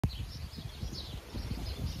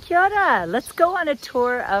Kia ora. Let's go on a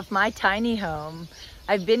tour of my tiny home.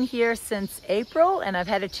 I've been here since April and I've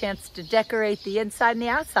had a chance to decorate the inside and the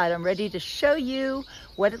outside. I'm ready to show you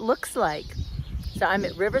what it looks like. So I'm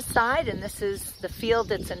at Riverside and this is the field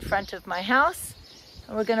that's in front of my house.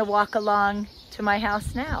 And we're gonna walk along to my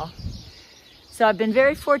house now. So I've been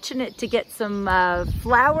very fortunate to get some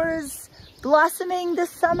flowers blossoming this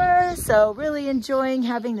summer. So really enjoying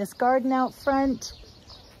having this garden out front.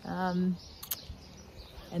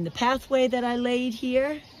 And the pathway that I laid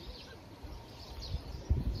here.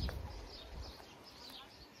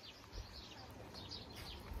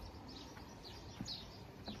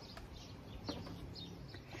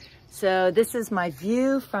 So this is my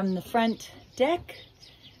view from the front deck.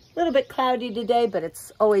 A little bit cloudy today, but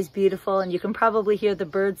it's always beautiful, and you can probably hear the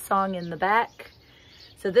bird song in the back.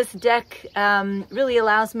 So this deck really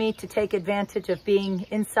allows me to take advantage of being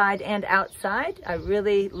inside and outside. I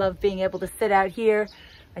really love being able to sit out here.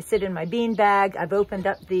 I sit in my bean bag. I've opened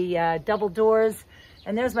up the double doors,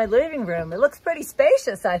 and there's my living room. It looks pretty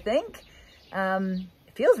spacious, I think.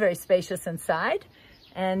 It feels very spacious inside.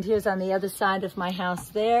 And here's on the other side of my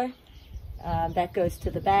house there. That goes to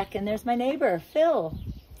the back, and there's my neighbor, Phil.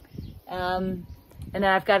 And then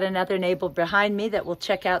I've got another neighbor behind me that will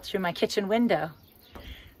check out through my kitchen window.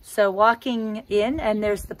 So walking in, and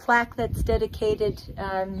there's the plaque that's dedicated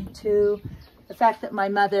to the fact that my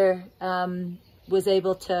mother was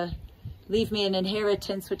able to leave me an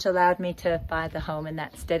inheritance which allowed me to buy the home, and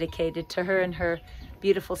that's dedicated to her and her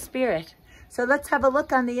beautiful spirit. So let's have a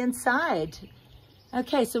look on the inside.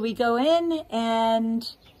 Okay, so we go in and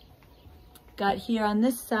got here on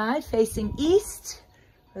this side facing east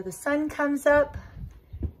where the sun comes up.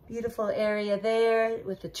 Beautiful area there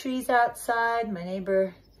with the trees outside. My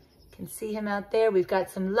neighbor can see him out there. We've got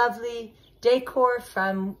some lovely decor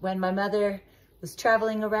from when my mother was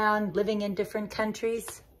traveling around, living in different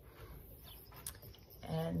countries.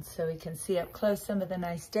 And so we can see up close some of the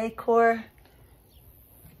nice decor.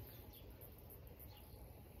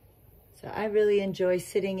 So I really enjoy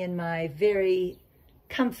sitting in my very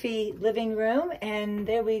comfy living room. And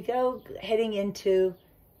there we go, heading into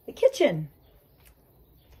the kitchen.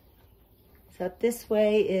 So up this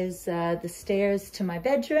way is the stairs to my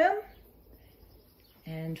bedroom.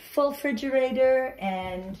 And full refrigerator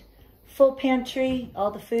and full pantry,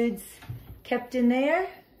 all the food's kept in there.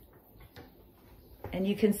 And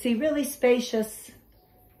you can see really spacious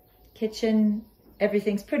kitchen.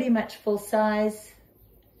 Everything's pretty much full size.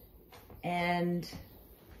 And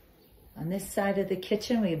on this side of the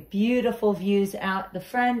kitchen, we have beautiful views out the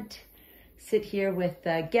front. Sit here with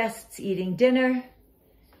guests eating dinner.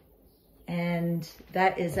 And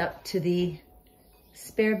that is up to the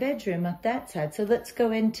spare bedroom up that side. So let's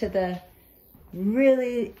go into the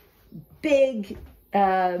really big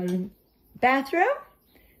bathroom.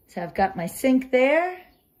 So I've got my sink there,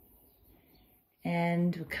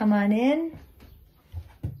 and we'll come on in.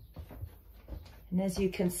 And as you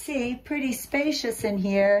can see, pretty spacious in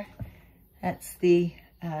here. That's the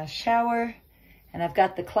shower, and I've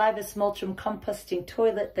got the Clivus Multrum composting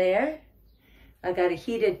toilet there. I've got a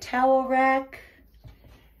heated towel rack,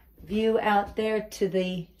 view out there to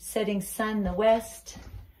the setting sun, the west.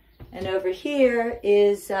 And over here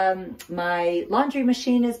is my laundry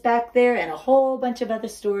machine is back there, and a whole bunch of other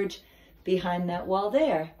storage behind that wall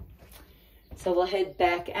there. So we'll head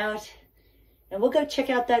back out and we'll go check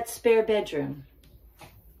out that spare bedroom.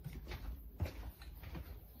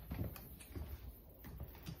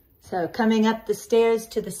 So coming up the stairs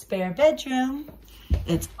to the spare bedroom,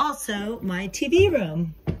 it's also my TV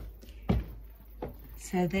room.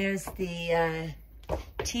 So there's the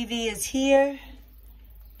TV is here.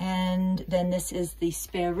 And then this is the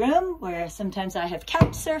spare room where sometimes I have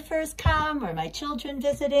couch surfers come or my children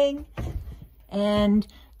visiting. And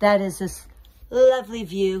that is this lovely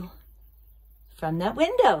view from that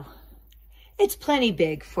window. It's plenty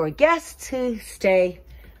big for guests who stay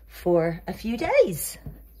for a few days.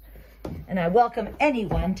 And I welcome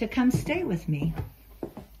anyone to come stay with me.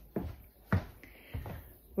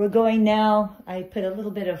 We're going now, I put a little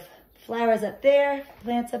bit of flowers up there,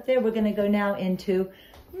 plants up there. We're gonna go now into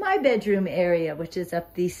my bedroom area, which is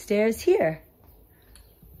up these stairs here.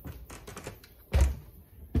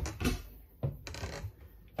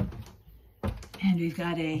 And we've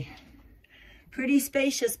got a pretty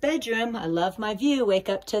spacious bedroom. I love my view, wake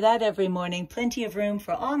up to that every morning. Plenty of room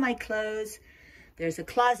for all my clothes. There's a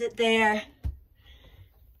closet there.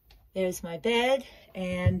 There's my bed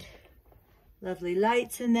and lovely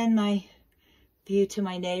lights, and then my view to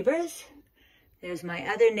my neighbors. There's my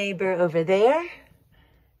other neighbor over there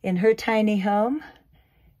in her tiny home,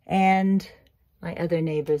 and my other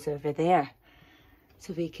neighbors over there.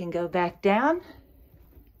 So we can go back down.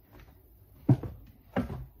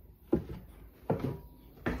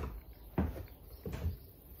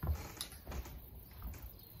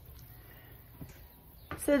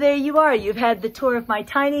 So there you are. You've had the tour of my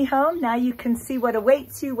tiny home. Now you can see what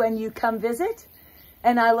awaits you when you come visit.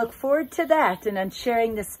 And I look forward to that and on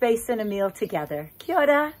sharing the space and a meal together. Kia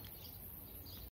ora.